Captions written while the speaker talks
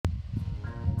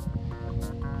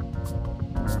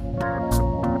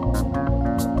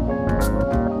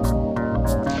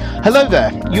Hello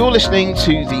there, you're listening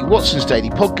to the Watson's Daily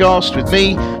Podcast with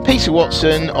me, Peter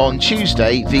Watson, on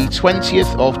Tuesday the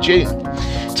 20th of June.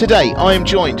 Today I am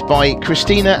joined by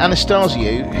Christina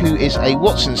Anastasiou, who is a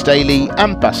Watson's Daily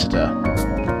ambassador.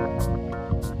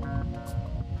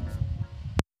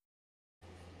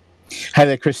 Hey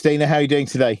there Christina, how are you doing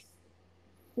today?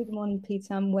 Good morning,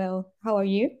 Peter. I'm well. How are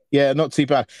you? Yeah, not too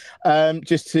bad.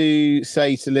 Just to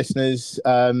say to listeners,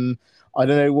 I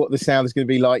don't know what the sound is going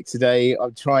to be like today.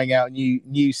 I'm trying out a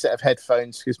new set of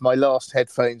headphones because my last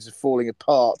headphones are falling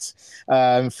apart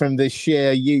from the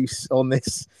sheer use on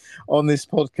this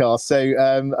podcast.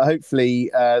 So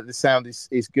hopefully the sound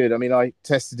is good. I mean, I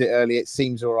tested it earlier; it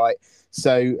seems all right.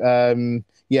 So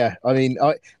yeah, I mean,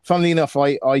 funnily enough,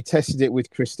 I tested it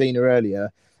with Christina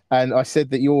earlier. And I said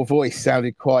that your voice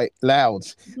sounded quite loud,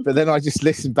 but then I just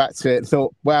listened back to it and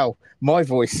thought, wow, my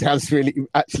voice sounds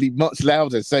actually much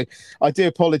louder. So I do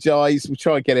apologise. We'll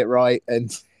try and get it right.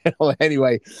 And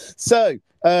anyway, so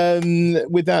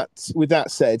with that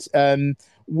said,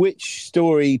 which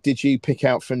story did you pick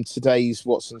out from today's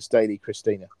Watson's Daily,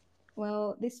 Christina?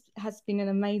 Well, this has been an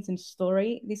amazing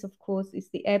story. This, of course, is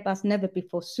the Airbus Never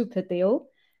Before Super Deal.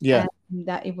 Yeah.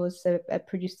 That it was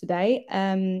produced today.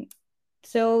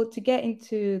 So to get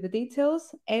into the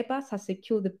details, Airbus has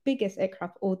secured the biggest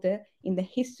aircraft order in the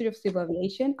history of civil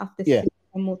aviation after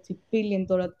a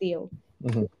multi-billion-dollar deal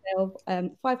to sell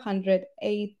 500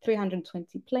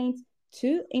 A320 planes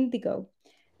to IndiGo,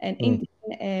 an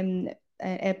Indian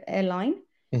airline.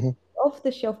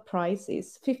 Off-the-shelf price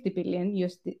is $50 billion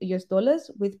US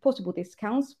dollars with possible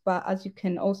discounts, but as you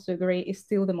can also agree, it's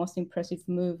still the most impressive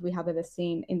move we have ever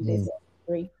seen in this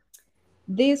industry.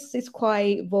 This is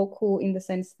quite vocal in the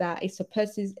sense that it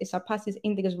surpasses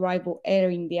Indigo's rival Air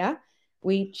India,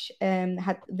 which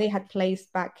they had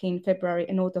placed back in February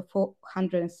an order for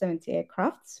 470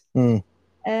 aircrafts.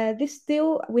 This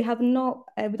deal, we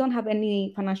don't have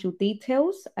any financial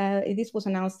details. This was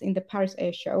announced in the Paris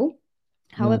Air Show.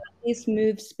 However, this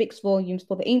move speaks volumes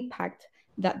for the impact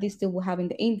that this deal will have in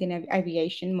the Indian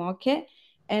aviation market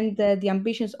and the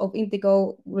ambitions of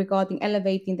IndiGo regarding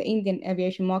elevating the Indian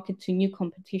aviation market to new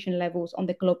competition levels on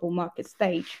the global market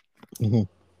stage.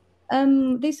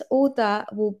 This order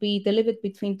will be delivered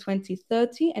between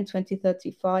 2030 and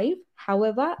 2035.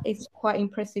 However, it's quite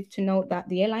impressive to note that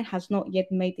the airline has not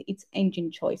yet made its engine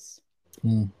choice.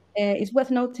 It's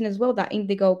worth noting as well that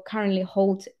IndiGo currently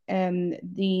holds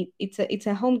it's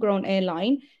a homegrown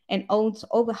airline and owns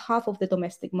over half of the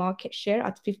domestic market share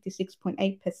at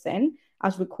 56.8%,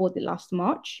 as recorded last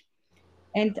March.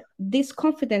 And this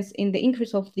confidence in the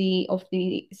increase of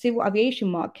the civil aviation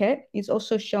market is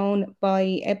also shown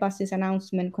by Airbus's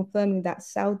announcement confirming that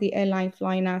Saudi airline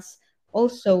Flynas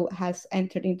also has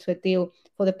entered into a deal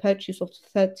for the purchase of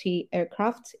 30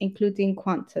 aircraft, including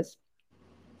Qantas.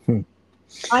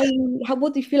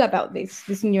 What do you feel about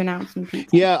this new announcement, Peter?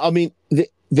 Yeah, I mean,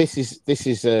 this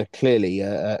is clearly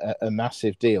a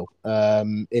massive deal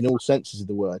in all senses of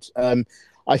the word.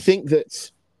 I think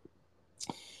that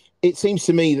it seems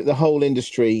to me that the whole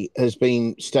industry has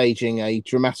been staging a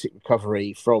dramatic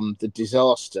recovery from the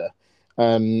disaster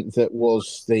that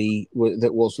was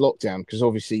lockdown, because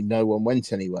obviously no one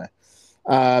went anywhere.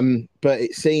 But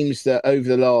it seems that over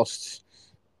the last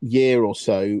year or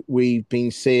so, we've been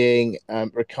seeing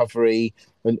recovery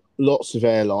and lots of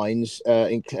airlines,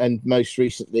 and most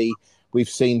recently, we've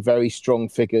seen very strong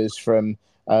figures from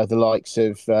the likes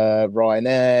of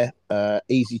Ryanair,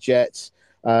 EasyJet.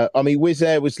 I mean, Wizz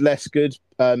Air was less good,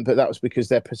 but that was because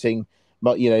they're putting,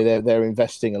 they're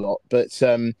investing a lot.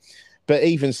 But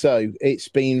even so, it's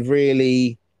been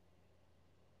really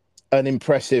an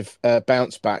impressive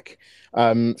bounce back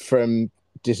from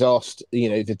disaster,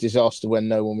 the disaster when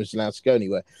no one was allowed to go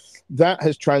anywhere. That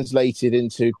has translated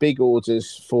into big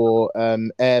orders for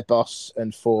Airbus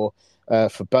and for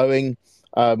Boeing.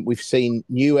 We've seen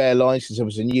new airlines, because there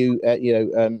was a new,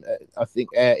 I think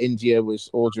Air India was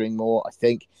ordering more. I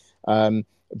think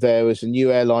there was a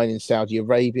new airline in Saudi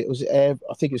Arabia.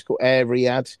 I think it's called Air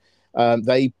Riyadh.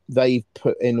 They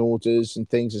put in orders and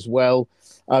things as well.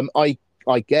 I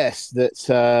guess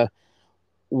that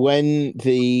when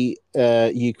the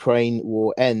Ukraine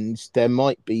war ends, there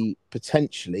might be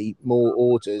potentially more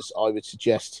orders, I would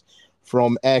suggest,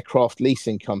 from aircraft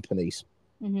leasing companies,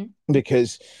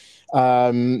 because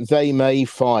they may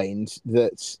find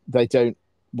that they don't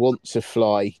want to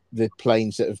fly the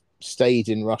planes that have stayed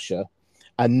in Russia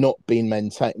and not been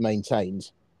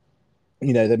maintained.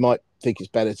 They might think it's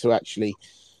better to actually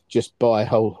just buy a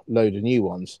whole load of new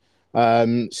ones.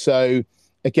 So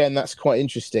again, that's quite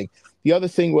interesting. The other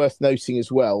thing worth noting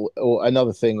as well, or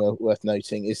another thing worth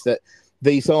noting, is that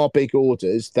these are big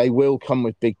orders. They will come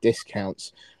with big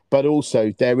discounts, but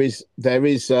also there is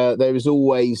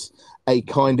always a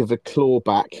kind of a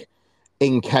clawback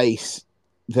in case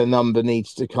the number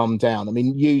needs to come down. I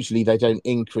mean, usually they don't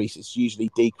increase; it's usually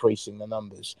decreasing the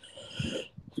numbers.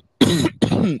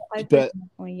 but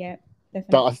Yeah, but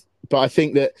definitely. I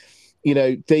think that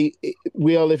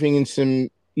we are living in some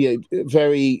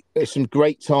very some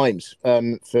great times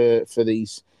for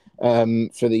these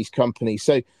companies.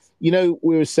 So we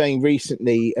were saying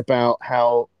recently about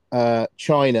how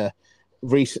China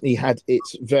recently had the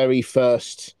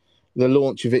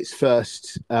launch of its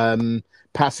first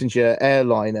passenger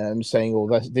airliner, and saying,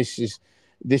 "Oh, this is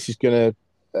going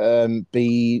to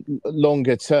be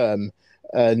longer term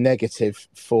negative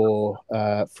for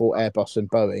Airbus and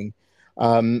Boeing."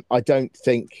 I don't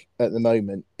think at the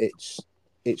moment it's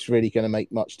really going to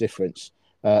make much difference,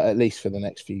 at least for the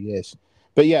next few years.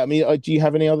 But yeah, I mean, do you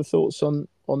have any other thoughts on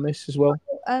this as well?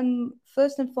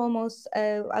 First and foremost,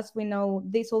 as we know,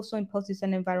 this also imposes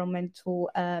an environmental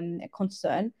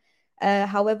concern.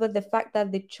 However, the fact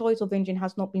that the choice of engine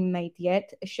has not been made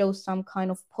yet shows some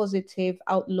kind of positive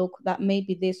outlook that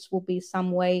maybe this will be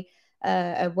some way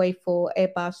a way for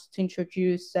Airbus to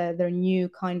introduce their new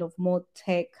kind of more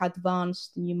tech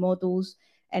advanced new models,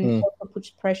 and also puts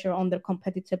pressure on their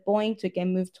competitor Boeing to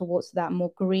again move towards that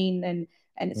more green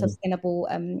and sustainable,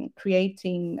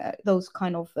 creating those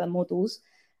kind of models.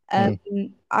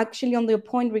 Actually, on the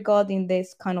point regarding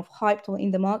this kind of hype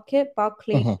in the market,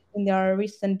 Barclays in their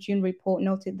recent June report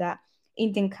noted that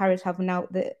Indian carriers have now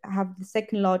have the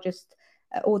second largest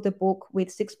order book with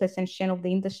 6% share of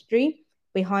the industry,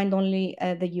 behind only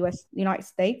the United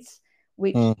States,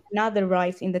 which is another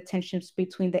rise in the tensions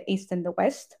between the East and the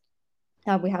West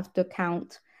that we have to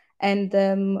account. And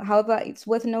however, it's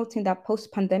worth noting that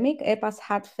post-pandemic, Airbus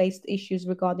had faced issues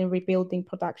regarding rebuilding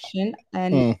production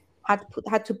and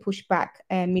had to push back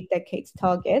mid-decades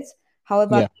targets.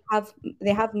 However,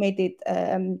 they have made it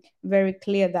very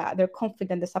clear that they're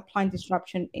confident the supply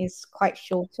disruption is quite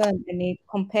short-term, and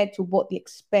compared to what they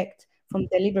expect from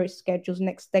delivery schedules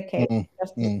next decade,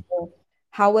 just before.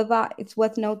 However, it's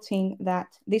worth noting that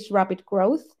this rapid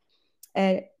growth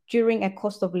during a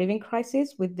cost of living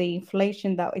crisis, with the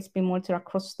inflation that is being monitored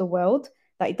across the world,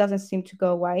 that it doesn't seem to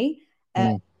go away.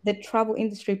 The travel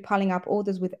industry piling up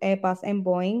orders with Airbus and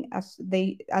Boeing, as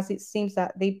it seems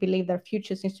that they believe their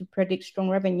future seems to predict strong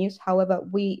revenues. However,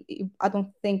 I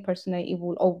don't think personally it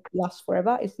will all last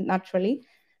forever. It's naturally,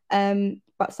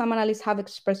 but some analysts have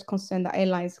expressed concern that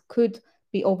airlines could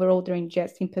be over ordering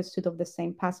jets in pursuit of the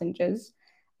same passengers.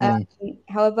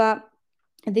 However,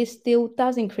 this still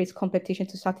does increase competition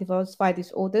to satisfy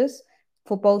these orders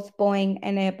for both Boeing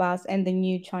and Airbus and the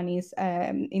new Chinese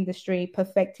industry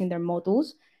perfecting their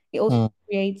models. It also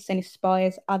creates and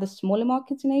inspires other smaller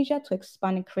markets in Asia to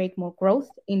expand and create more growth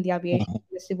in the aviation,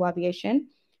 the civil aviation.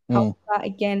 However,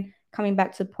 again, coming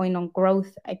back to the point on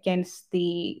growth against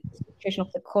the situation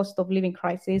of the cost of living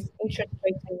crisis, interest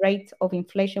rates and rate of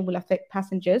inflation will affect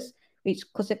passengers, which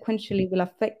consequentially will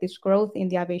affect this growth in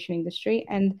the aviation industry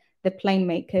and the plane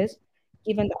makers,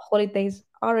 given that holidays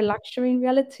are a luxury in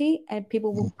reality, and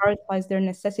people will prioritize their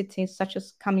necessities, such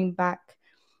as cutting back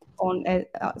on their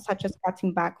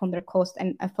cost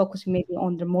and focusing maybe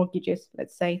on their mortgages,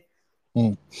 let's say.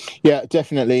 Yeah,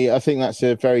 definitely. I think that's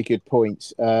a very good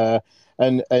point. And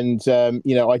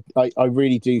I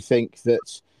really do think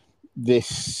that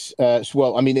this.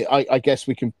 Well, I mean, I guess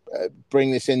we can bring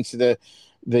this into the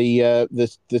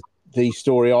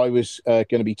story I was going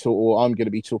to be I'm going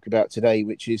to be talking about today,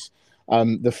 which is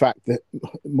the fact that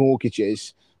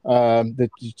mortgages, the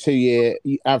 2-year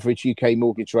average UK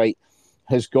mortgage rate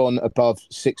has gone above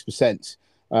 6%,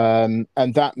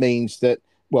 and that means that,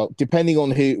 well, depending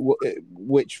on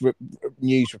which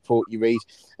news report you read,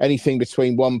 anything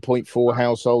between 1.4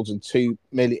 households and 2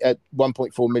 million,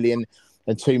 1.4 million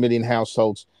and 2 million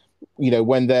households,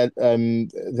 when their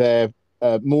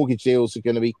mortgage deals are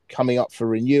going to be coming up for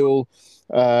renewal,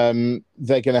 they're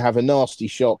going to have a nasty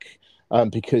shock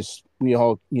because we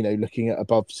are, looking at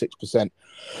above 6%.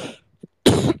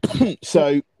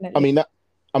 So, I mean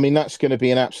that's going to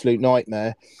be an absolute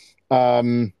nightmare.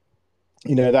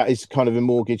 That is kind of a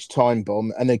mortgage time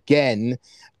bomb. And again,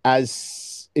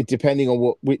 depending on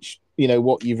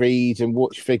what you read and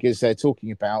what figures they're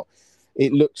talking about,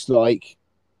 it looks like,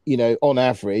 on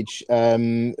average,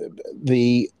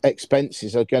 the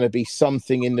expenses are going to be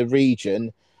something in the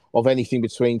region of anything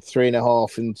between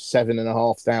 £3,500 and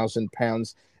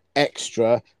 £7,500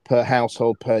 extra per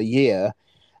household per year.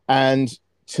 And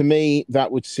to me,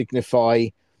 that would signify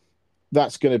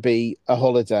that's going to be a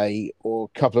holiday or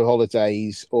a couple of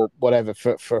holidays or whatever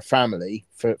for a family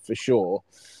for sure.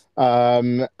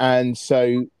 And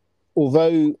so,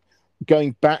 although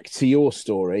going back to your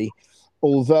story,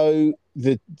 although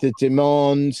the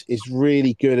demand is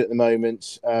really good at the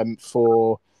moment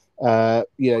for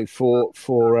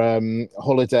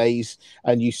holidays,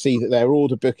 and you see that their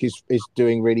order book is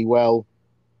doing really well.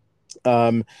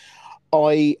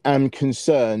 I am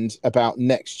concerned about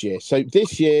next year. So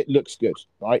this year looks good,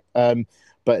 right?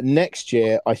 But next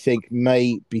year, I think,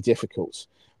 may be difficult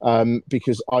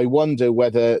because I wonder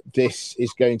whether this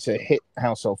is going to hit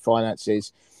household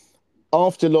finances.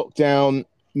 After lockdown,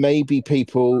 maybe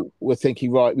people were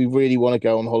thinking, right, we really want to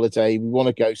go on holiday. We want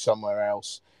to go somewhere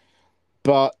else.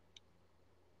 But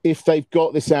if they've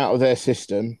got this out of their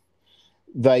system,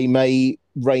 they may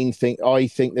I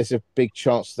think there's a big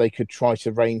chance they could try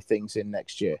to rein things in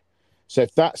next year. So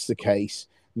if that's the case,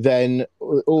 then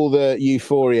all the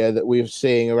euphoria that we're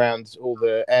seeing around all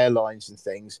the airlines and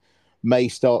things may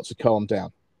start to calm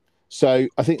down. So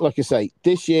I think, like I say,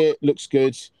 this year looks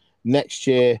good. Next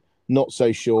year, not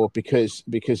so sure because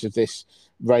of this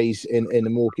raise in the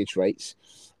mortgage rates.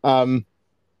 But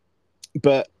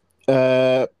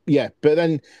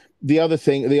then the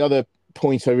other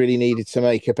point I really needed to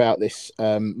make about this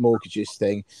mortgages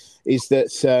thing is that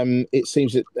it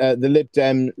seems that the Lib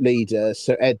Dem leader,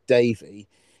 Sir Ed Davey,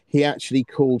 he actually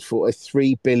called for a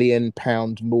 £3 billion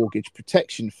mortgage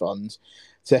protection fund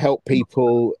to help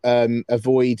people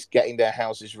avoid getting their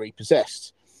houses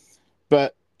repossessed.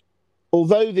 But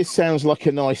although this sounds like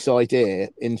a nice idea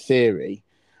in theory,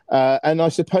 and I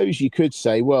suppose you could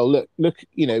say, well, look,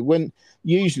 when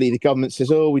usually the government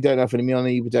says, oh, we don't have any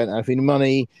money,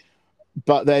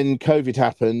 but then COVID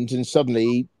happened and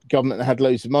suddenly government had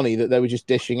loads of money that they were just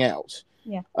dishing out.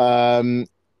 Yeah.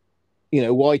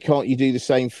 Why can't you do the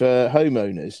same for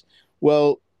homeowners?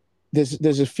 Well,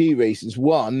 there's a few reasons.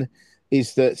 One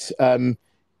is that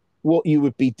what you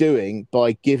would be doing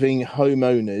by giving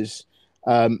homeowners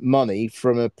money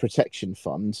from a protection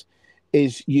fund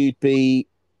is you'd be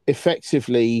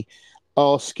effectively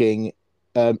asking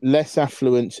less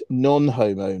affluent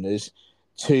non-homeowners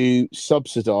to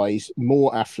subsidize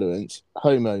more affluent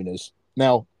homeowners.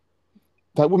 Now,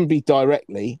 that wouldn't be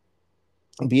directly,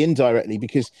 it'd be indirectly,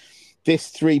 because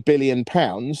this £3 billion,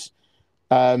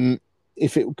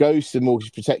 if it goes to the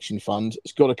mortgage protection fund,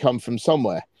 it's got to come from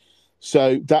somewhere.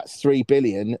 So that's £3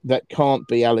 billion that can't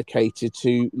be allocated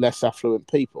to less affluent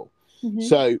people. Mm-hmm.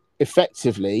 So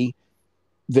effectively,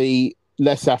 the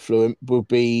less affluent will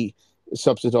be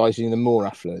subsidizing the more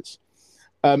affluent.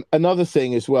 Another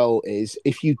thing as well is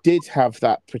if you did have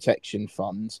that protection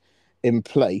fund in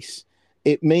place,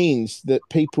 it means that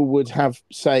people would have,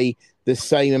 say, the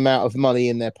same amount of money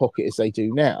in their pocket as they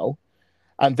do now,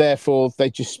 and therefore they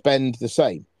just spend the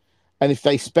same. And if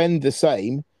they spend the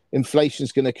same, inflation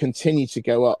is going to continue to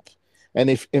go up. And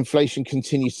if inflation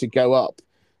continues to go up,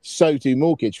 so do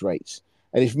mortgage rates.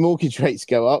 And if mortgage rates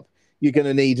go up, you're going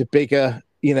to need a bigger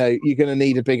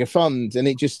fund, and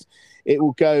it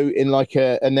will go in like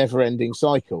a never-ending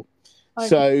cycle.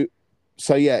 So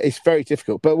yeah, it's very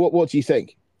difficult. But what do you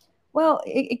think? Well,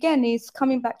 again, it's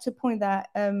coming back to the point that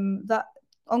that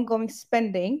ongoing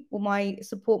spending will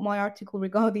support my article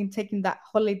regarding taking that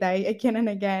holiday again and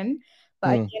again.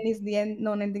 But again, it's the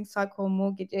non-ending cycle of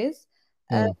mortgages.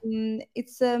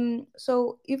 It's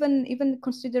so even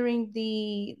considering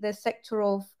the sector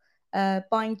of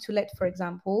buying to let, for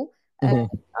example.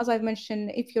 As I've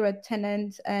mentioned, if you're a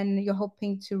tenant and you're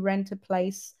hoping to rent a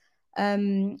place,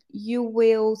 you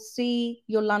will see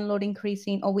your landlord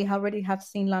increasing, or we already have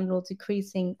seen landlords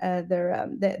increasing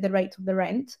the rate of the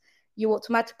rent. You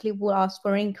automatically will ask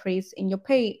for an increase in your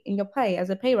pay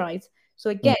as a pay rise. So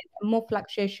again, more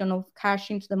fluctuation of cash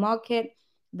into the market.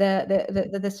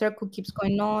 The circle keeps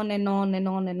going on and on and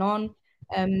on and on.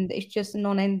 It's just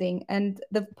non-ending. And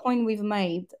the point we've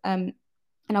made, and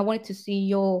I wanted to see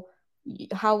your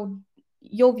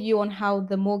view on how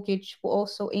the mortgage will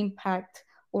also impact,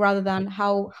 or rather than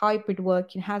how hybrid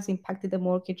working has impacted the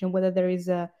mortgage, and whether there is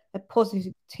a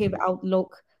positive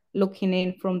outlook looking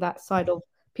in from that side of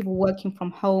people working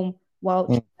from home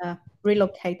while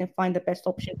relocate and find the best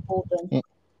option for them.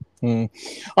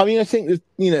 I mean, I think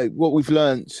that, what we've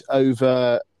learned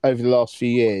over the last few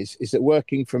years is that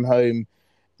working from home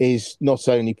is not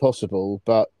only possible,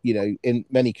 but in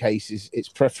many cases it's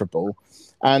preferable,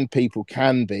 and people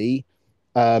can be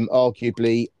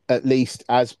arguably at least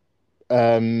as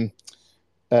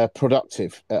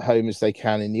productive at home as they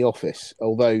can in the office,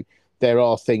 although there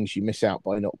are things you miss out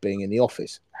by not being in the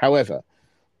office. However,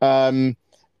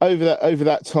 over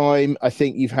that time, I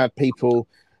think you've had people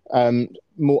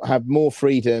have more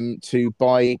freedom to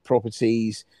buy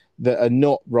properties that are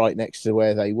not right next to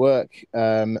where they work,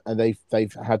 and they've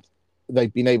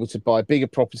been able to buy bigger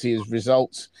property as a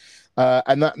result,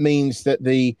 and that means that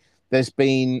there's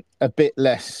been a bit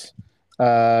less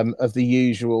of the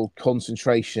usual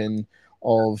concentration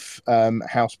of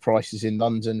house prices in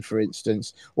London, for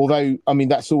instance. Although, I mean,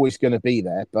 that's always going to be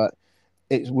there, but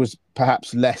it was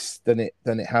perhaps less than it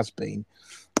has been.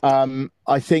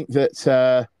 I think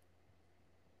that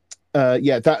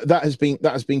that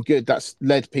has been good. That's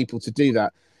led people to do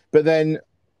that. But then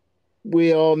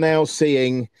we are now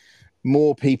seeing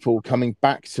more people coming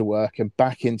back to work and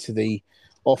back into the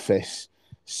office.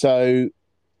 So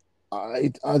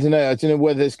I don't know. I don't know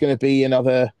whether there's going to be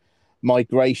another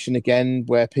migration again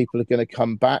where people are going to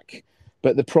come back.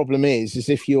 But the problem is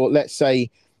if let's say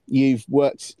you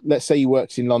worked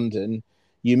in London,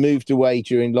 you moved away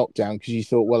during lockdown because you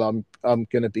thought, well, I'm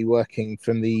going to be working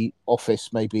from the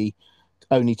office maybe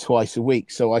only twice a week,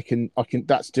 so I can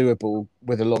that's doable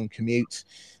with a long commute,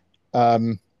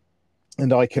 and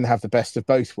I can have the best of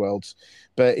both worlds.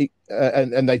 But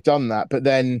and they've done that, but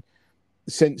then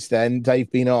since then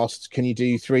they've been asked, can you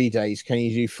do 3 days? Can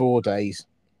you do 4 days?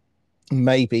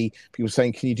 Maybe people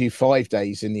saying, can you do 5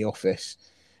 days in the office?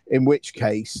 In which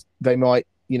case there might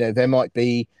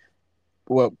be,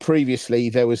 well, previously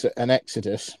there was an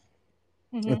exodus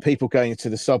of people going into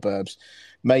the suburbs.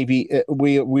 Maybe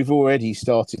we've already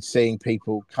started seeing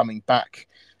people coming back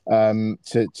to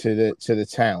the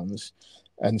towns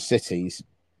and cities.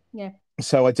 Yeah.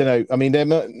 So I don't know. I mean,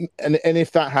 and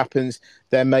if that happens,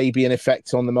 there may be an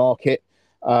effect on the market.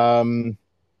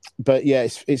 But yeah,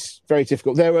 it's very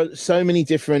difficult. There are so many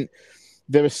different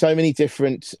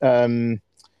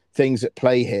things at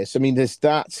play here. So I mean, there's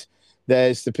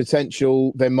the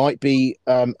potential. There might be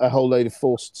a whole load of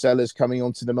forced sellers coming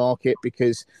onto the market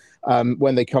because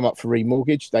when they come up for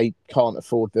remortgage, they can't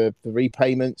afford the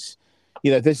repayments.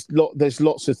 There's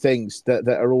lots of things that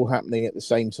are all happening at the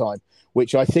same time,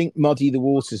 which I think muddy the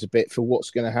waters a bit for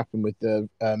what's going to happen with the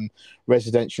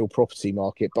residential property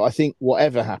market. But I think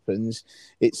whatever happens,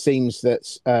 it seems that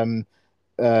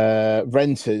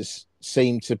renters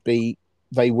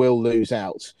they will lose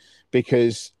out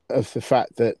because of the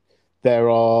fact that there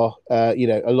are,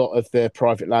 a lot of their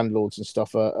private landlords and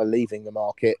stuff are leaving the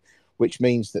market, which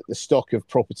means that the stock of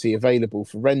property available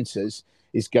for renters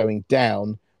is going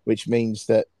down, which means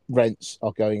that rents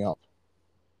are going up.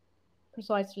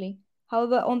 Precisely.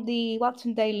 However, on the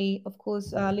Watson Daily, of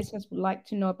course, listeners would like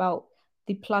to know about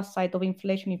the plus side of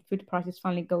inflation if food prices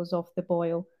finally goes off the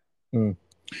boil.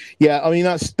 Yeah, I mean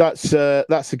that's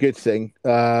a good thing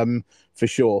for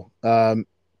sure.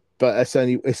 But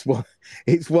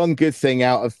it's one good thing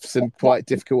out of some quite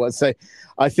difficult ones. So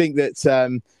I think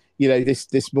that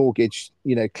this mortgage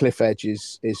cliff edge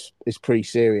is pretty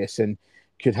serious and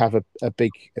could have a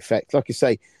big effect. Like I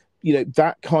say,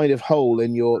 that kind of hole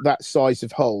that size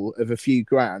of hole of a few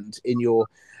grand in your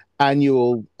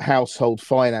annual household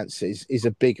finances is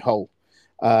a big hole,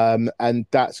 and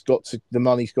the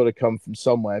money's got to come from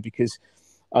somewhere. Because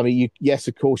I mean, yes,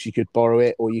 of course you could borrow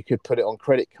it or you could put it on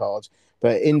credit cards,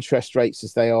 but interest rates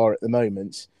as they are at the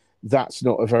moment, that's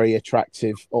not a very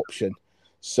attractive option.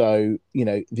 So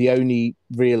the only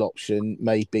real option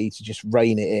may be to just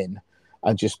rein it in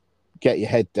and just get your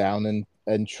head down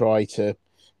and try to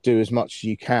do as much as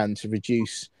you can to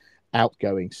reduce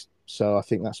outgoings. So I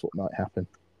think that's what might happen.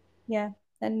 Yeah,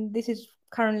 and this is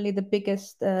currently the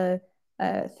biggest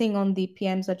thing on the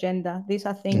PM's agenda. This,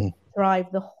 I think,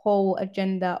 drive the whole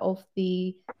agenda of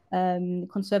the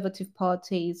Conservative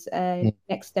Party's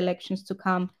next elections to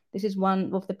come. This is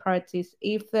one of the priorities.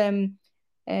 If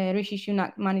Rishi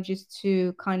Sunak manages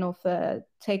to kind of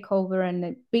take over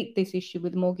and beat this issue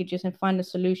with mortgages and find a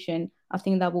solution, I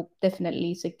think that will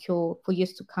definitely secure for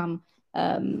years to come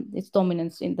its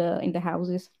dominance in the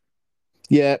houses.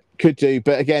 Yeah, could do,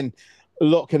 but again, a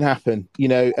lot can happen,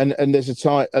 and there's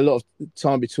a lot of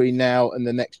time between now and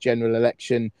the next general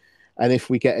election, and if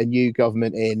we get a new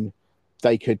government in,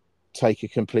 they could take a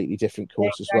completely different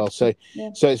course as well. So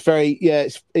it's very,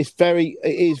 it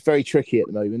is very tricky at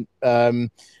the moment.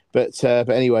 But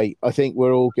anyway, I think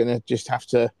we're all going to just have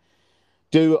to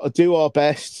do our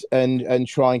best and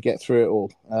try and get through it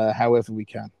all, however we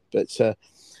can. But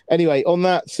anyway, on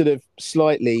that sort of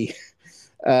slightly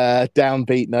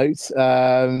downbeat note,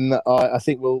 I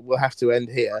think we'll have to end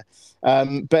here.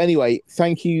 But anyway,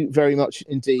 thank you very much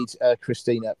indeed,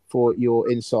 Christina, for your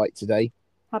insight today.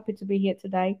 Happy to be here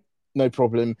today. No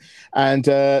problem. And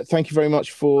thank you very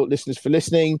much for listeners for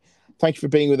listening. Thank you for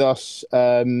being with us.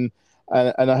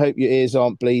 and I hope your ears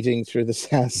aren't bleeding through the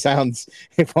sounds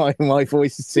if my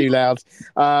voice is too loud.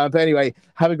 But anyway,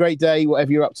 have a great day,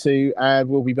 whatever you're up to, and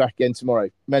we'll be back again tomorrow.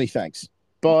 Many thanks.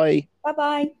 Bye.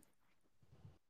 Bye-bye.